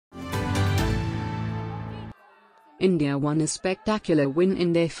India won a spectacular win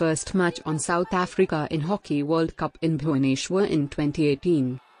in their first match on South Africa in Hockey World Cup in Bhubaneswar in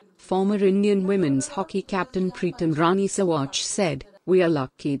 2018. Former Indian women's hockey captain Pritam Rani Siwach said, "We are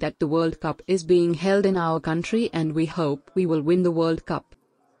lucky that the World Cup is being held in our country and we hope we will win the World Cup."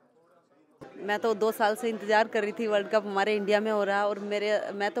 मैं तो 2 साल से इंतज़ार कर रही थी world cup हमारे India में हो रहा है और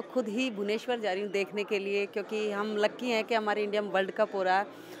मैं तो खुद ही भुवनेश्वर जा रही हूँ देखने के लिए, क्योंकि हम लकी हैं कि हमारे इंडिया में वर्ल्ड कप हो रहा है।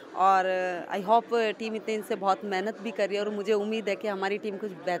 और आई होप टीम इतने दिन से बहुत मेहनत भी कर रही है और मुझे उम्मीद है कि हमारी टीम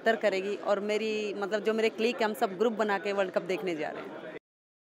कुछ बेहतर करेगी। और मेरी मतलब जो मेरे क्लिक है, हम सब ग्रुप बना के वर्ल्ड कप देखने जा रहे हैं।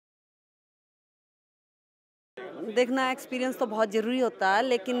 देखना एक्सपीरियंस तो बहुत ज़रूरी होता है,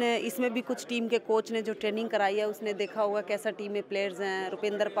 लेकिन इसमें भी कुछ टीम के कोच ने जो ट्रेनिंग कराई है उसने देखा होगा कैसा टीम में प्लेयर्स हैं।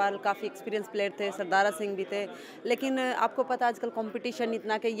 रुपिंदर पाल काफ़ी एक्सपीरियंस प्लेयर थे, सरदारा सिंह भी थे, लेकिन आपको पता आजकल कंपटीशन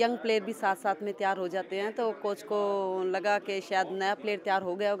इतना कि यंग प्लेयर भी साथ साथ में तैयार हो जाते हैं। तो कोच को लगा कि शायद नया प्लेयर तैयार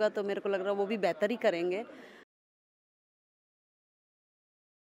हो गया होगा, तो मेरे को लग रहा है वो भी बेहतर ही करेंगे।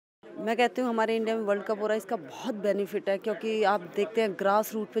 मैं कहती हूँ हमारे इंडिया में वर्ल्ड कप हो रहा है, इसका बहुत बेनिफिट है, क्योंकि आप देखते हैं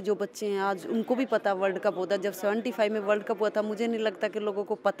ग्रास रूट पे जो बच्चे हैं आज उनको भी पता वर्ल्ड कप होता है। जब 75 में वर्ल्ड कप हुआ था, मुझे नहीं लगता कि लोगों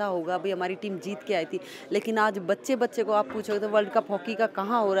को पता होगा अभी हमारी टीम जीत के आई थी। लेकिन आज बच्चे बच्चे को आप पूछोगे तो वर्ल्ड कप हॉकी का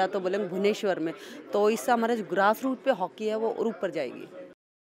कहाँ हो रहा है, तो बोलेंगे भुवनेश्वर में। तो इससे हमारा जो ग्रास रूट पे हॉकी है वो और ऊपर जाएगी।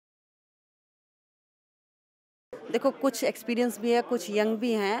 देखो, कुछ एक्सपीरियंस भी है, कुछ यंग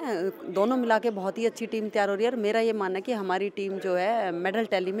भी हैं, दोनों मिला के बहुत ही अच्छी टीम तैयार हो रही है। और मेरा ये मानना है कि हमारी टीम जो है मेडल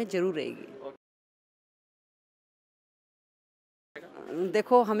टैली में ज़रूर रहेगी।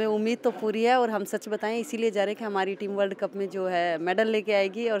 देखो, हमें उम्मीद तो पूरी है और हम सच बताएं इसीलिए जा रहे हैं कि हमारी टीम वर्ल्ड कप में जो है मेडल लेके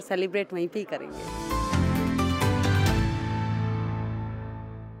आएगी और सेलिब्रेट वहीं पे ही करेंगे।